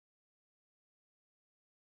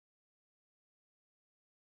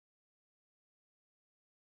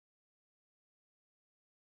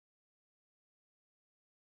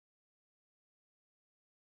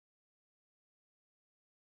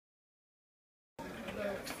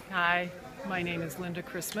Hi, my name is Linda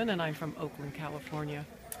Chrisman and I'm from Oakland, California.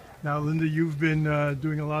 Now, Linda, you've been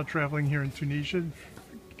doing a lot of traveling here in Tunisia,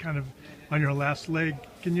 kind of on your last leg.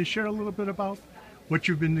 Can you share a little bit about what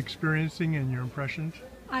you've been experiencing and your impressions?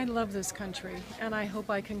 I love this country and I hope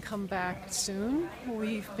I can come back soon.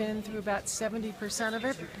 We've been through about 70% of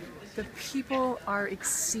it. The people are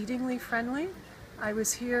exceedingly friendly. I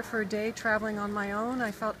was here for a day traveling on my own.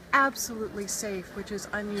 I felt absolutely safe, which is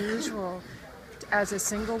unusual as a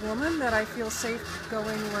single woman, that I feel safe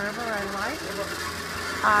going wherever I like.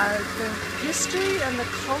 The history and the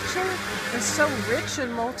culture is so rich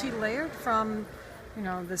and multi-layered from,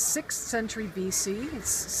 the 6th century BC. It's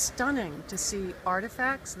stunning to see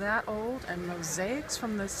artifacts that old and mosaics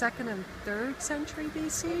from the 2nd and 3rd century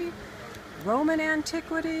BC, Roman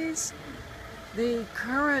antiquities, the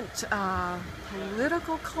current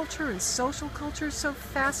political culture and social culture is so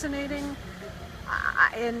fascinating.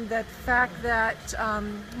 And the fact that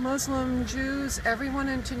Muslim, Jews, everyone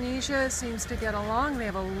in Tunisia seems to get along. They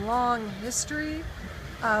have a long history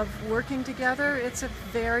of working together. It's a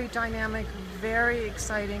very dynamic, very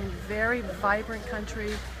exciting, very vibrant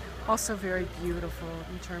country. Also very beautiful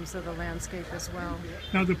in terms of the landscape as well.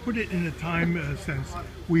 Now, to put it in a time sense,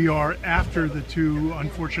 we are after the two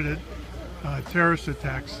unfortunate terrorist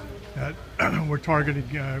attacks that were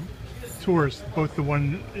targeting tourists, both the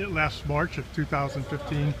one last March of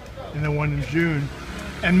 2015 and the one in June,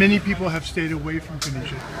 and many people have stayed away from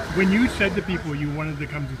Tunisia. When you said to people you wanted to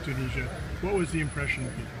come to Tunisia, what was the impression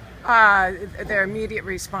of people? Their immediate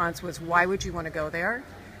response was, why would you want to go there?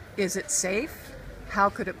 Is it safe? How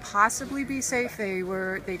could it possibly be safe? They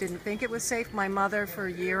didn't think it was safe. My mother, for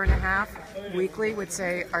a year and a half, weekly would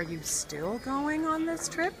say, are you still going on this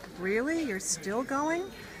trip? Really? You're still going?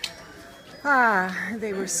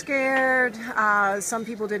 They were scared. Some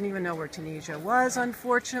people didn't even know where Tunisia was,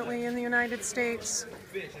 unfortunately, in the United States.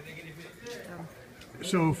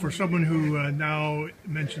 So for someone who now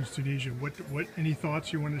mentions Tunisia, what any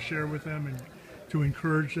thoughts you want to share with them, and to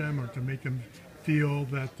encourage them or to make them feel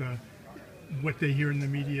that what they hear in the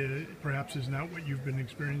media perhaps is not what you've been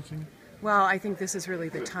experiencing? Well, I think this is really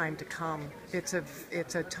the time to come. It's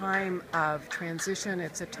a time of transition.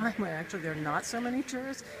 It's a time when actually there are not so many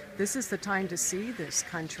tourists. This is the time to see this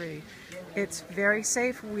country. It's very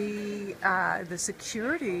safe. The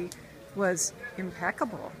security was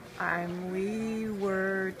impeccable. We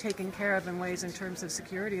were taken care of in ways in terms of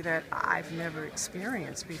security that I've never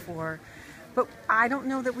experienced before. But I don't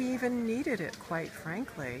know that we even needed it, quite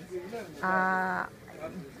frankly.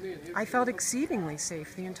 I felt exceedingly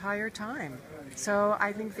safe the entire time. So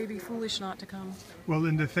I think they'd be foolish not to come. Well,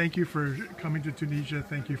 Linda, thank you for coming to Tunisia.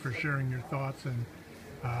 Thank you for sharing your thoughts. And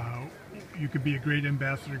you could be a great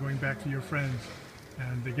ambassador going back to your friends.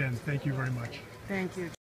 And again, thank you very much. Thank you.